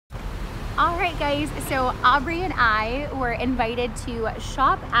All right, guys, so Aubrey and I were invited to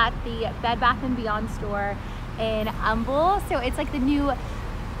shop at the Bed Bath & Beyond store in Humble. So it's like the new,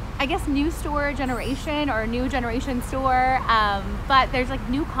 I guess, new store generation or new generation store, but there's like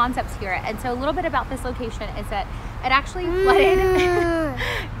new concepts here. And so a little bit about this location is that it actually flooded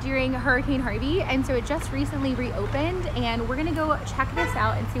during Hurricane Harvey, and so it just recently reopened, and we're gonna go check this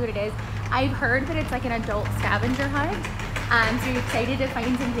out and see what it is. I've heard that it's like an adult scavenger hunt. So you're excited to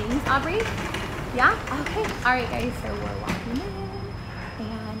find some things, Aubrey? Yeah? Okay. All right, guys, so we're walking in,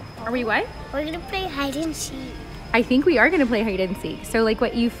 and are we what? We're gonna play hide and seek. I think we are gonna play hide and seek. So like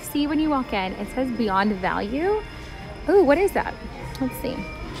what you see when you walk in, it says Beyond Value. Oh, what is that? Let's see.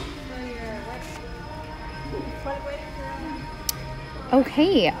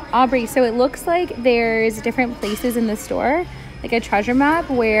 Okay, Aubrey, so it looks like there's different places in the store, like a treasure map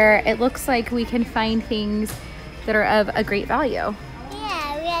where it looks like we can find things that are of a great value.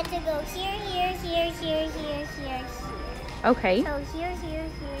 Yeah, we have to go here, here, here, here, here, here, here. Okay. So here, here, here,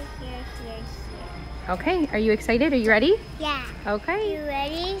 here, here, here. Okay, are you excited? Are you ready? Yeah. Okay. You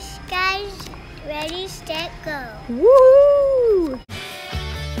ready, guys? Ready, set, go. Woo!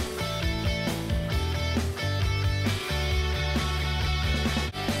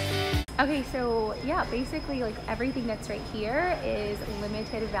 Okay, so yeah, basically like everything that's right here is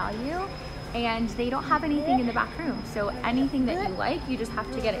limited value, and they don't have anything in the back room. So anything that you like, you just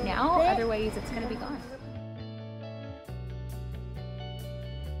have to get it now, otherwise it's gonna be gone.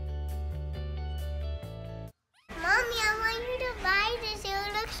 Mommy, I want you to buy this. It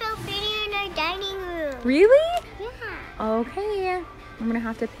will look so pretty in our dining room. Really? Yeah. Okay, I'm gonna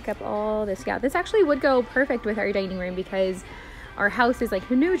have to pick up all this. Yeah, this actually would go perfect with our dining room because our house is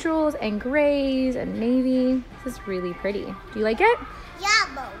like neutrals and grays and navy. This is really pretty. Do you like it? Yeah,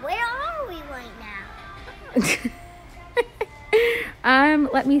 but where are we right now?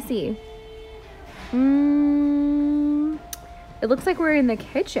 Let me see. It looks like we're in the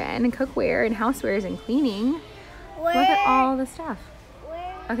kitchen, cookware and housewares and cleaning. Look at all the stuff.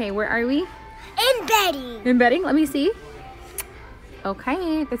 Okay, where are we? In bedding. In bedding, let me see.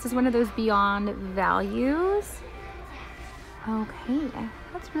 Okay, this is one of those Beyond Values. Okay,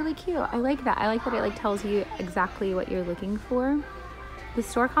 that's really cute. I like that. I like that it like tells you exactly what you're looking for. The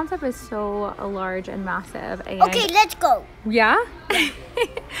store concept is so large and massive. And Okay, let's go. yeah?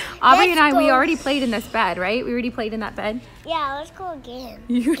 Aubrey Let's and I, we go. already played in this bed, right? We already played in that bed. Yeah, let's go again.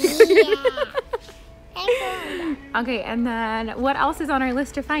 You Yeah. Let's go. Okay, and then what else is on our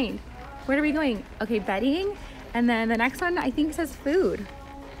list to find? Where are we going? Okay, bedding. And then the next one, I think, says food.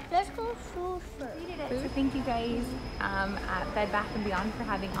 Let's go food first. So thank you guys at Bed Bath & Beyond for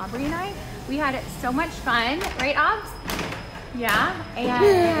having Aubrey and I. We had so much fun, right, Aubs? Yeah,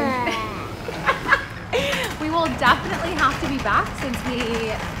 and we will definitely have to be back since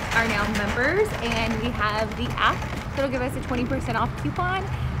we are now members, and we have the app that'll give us a 20% off coupon.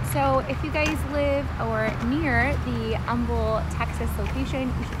 So if you guys live or near the Humble, Texas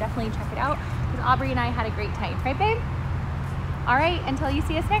location, you should definitely check it out because Aubrey and I had a great time, right, babe? All right, until you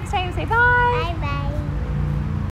see us next time, say bye. Bye-bye.